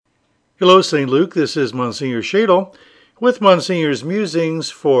Hello, St. Luke. This is Monsignor Shadle with Monsignor's Musings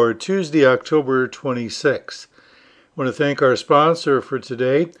for Tuesday, October 26th. I want to thank our sponsor for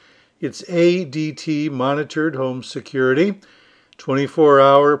today. It's ADT Monitored Home Security,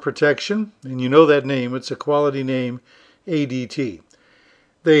 24-hour protection. And you know that name. It's a quality name, ADT.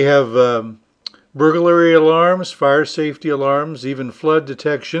 They have burglary alarms, fire safety alarms, even flood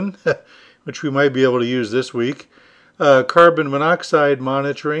detection, which we might be able to use this week, carbon monoxide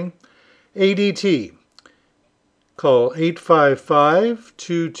monitoring, ADT. Call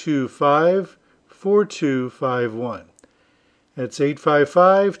 855-225-4251. That's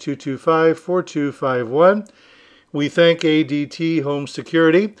 855-225-4251. We thank ADT Home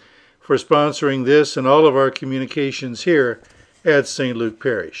Security for sponsoring this and all of our communications here at St. Luke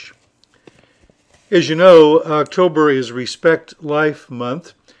Parish. As you know, October is Respect Life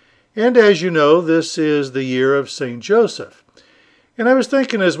Month, and as you know, this is the year of St. Joseph. And I was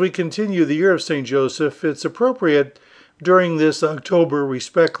thinking as we continue the year of St. Joseph, it's appropriate during this October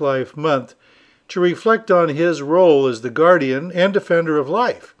Respect Life Month to reflect on his role as the guardian and defender of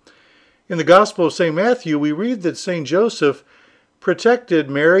life. In the Gospel of St. Matthew, we read that St. Joseph protected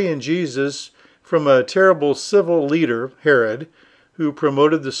Mary and Jesus from a terrible civil leader, Herod, who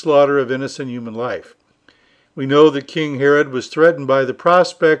promoted the slaughter of innocent human life. We know that King Herod was threatened by the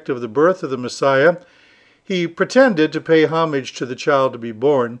prospect of the birth of the Messiah. He pretended to pay homage to the child to be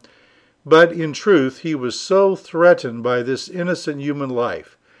born, but in truth he was so threatened by this innocent human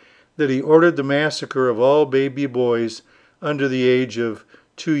life that he ordered the massacre of all baby boys under the age of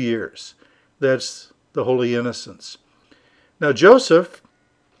 2 years. That's the Holy Innocents. Now Joseph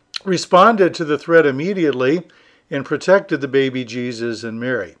responded to the threat immediately and protected the baby Jesus and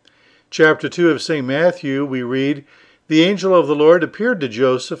Mary. Chapter 2 of St. Matthew, we read, "The angel of the Lord appeared to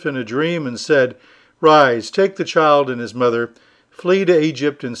Joseph in a dream and said, 'Rise, take the child and his mother, flee to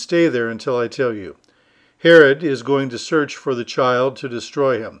Egypt and stay there until I tell you. Herod is going to search for the child to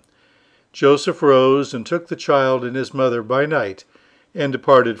destroy him.' Joseph rose and took the child and his mother by night and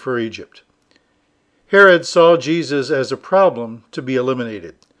departed for Egypt." Herod saw Jesus as a problem to be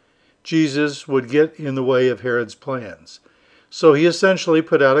eliminated. Jesus would get in the way of Herod's plans. So he essentially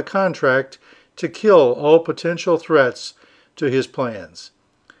put out a contract to kill all potential threats to his plans.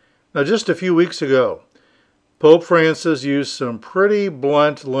 Now, just a few weeks ago, Pope Francis used some pretty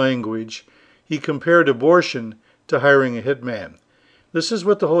blunt language. He compared abortion to hiring a hitman. This is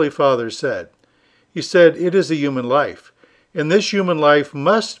what the Holy Father said. He said, "It is a human life, and this human life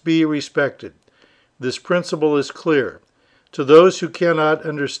must be respected. This principle is clear. To those who cannot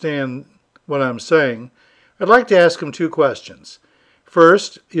understand what I'm saying, I'd like to ask them two questions.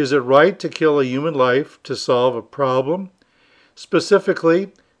 First, is it right to kill a human life to solve a problem?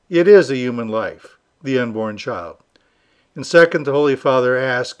 Specifically, it is a human life, the unborn child. And second, the Holy Father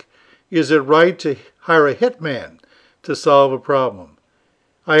asked, is it right to hire a hitman to solve a problem?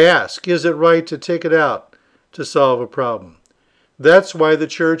 I ask, is it right to take it out to solve a problem? That's why the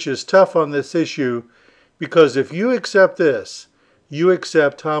Church is tough on this issue, because if you accept this, you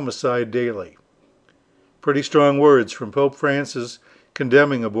accept homicide daily." Pretty strong words from Pope Francis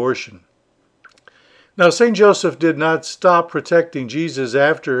condemning abortion. Now, St. Joseph did not stop protecting Jesus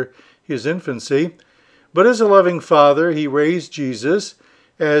after his infancy, but as a loving father, he raised Jesus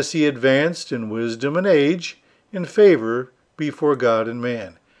as he advanced in wisdom and age in favor before God and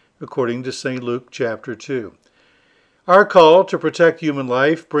man, according to St. Luke chapter 2. Our call to protect human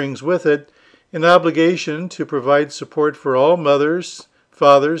life brings with it an obligation to provide support for all mothers,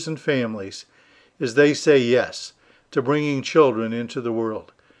 fathers, and families as they say yes to bringing children into the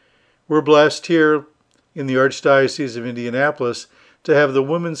world. We're blessed here in the Archdiocese of Indianapolis to have the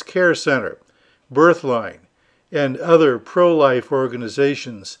Women's Care Center, Birthline, and other pro-life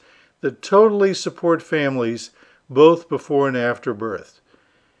organizations that totally support families both before and after birth.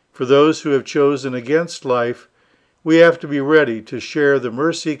 For those who have chosen against life, we have to be ready to share the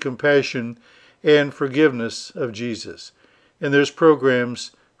mercy, compassion, and forgiveness of Jesus. And there's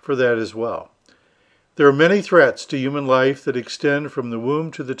programs for that as well. There are many threats to human life that extend from the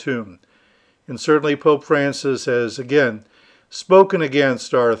womb to the tomb. And certainly Pope Francis has, again, spoken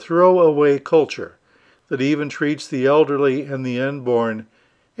against our throwaway culture that even treats the elderly and the unborn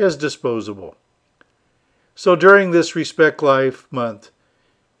as disposable. So during this Respect Life Month,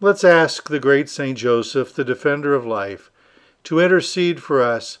 let's ask the great St. Joseph, the defender of life, to intercede for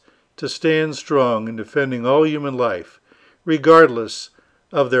us to stand strong in defending all human life, regardless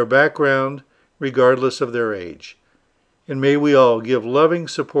of their background, regardless of their age. And may we all give loving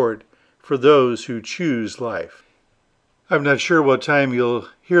support for those who choose life. I'm not sure what time you'll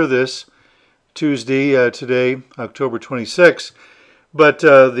hear this, Tuesday, today, October 26th, But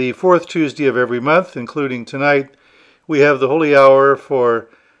the fourth Tuesday of every month, including tonight, we have the Holy Hour for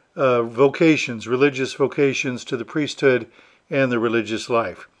vocations, religious vocations to the priesthood and the religious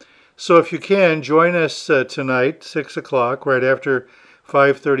life. So if you can, join us tonight, 6 o'clock, right after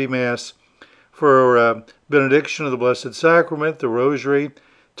 5:30 Mass, for benediction of the Blessed Sacrament, the Rosary,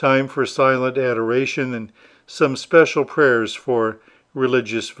 time for silent adoration, and some special prayers for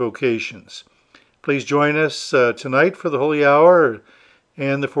religious vocations. Please join us tonight for the Holy Hour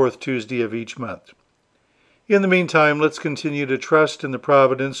and the fourth Tuesday of each month. In the meantime, let's continue to trust in the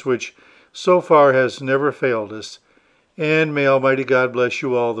providence which so far has never failed us. And may Almighty God bless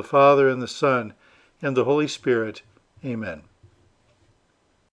you all, the Father and the Son and the Holy Spirit. Amen.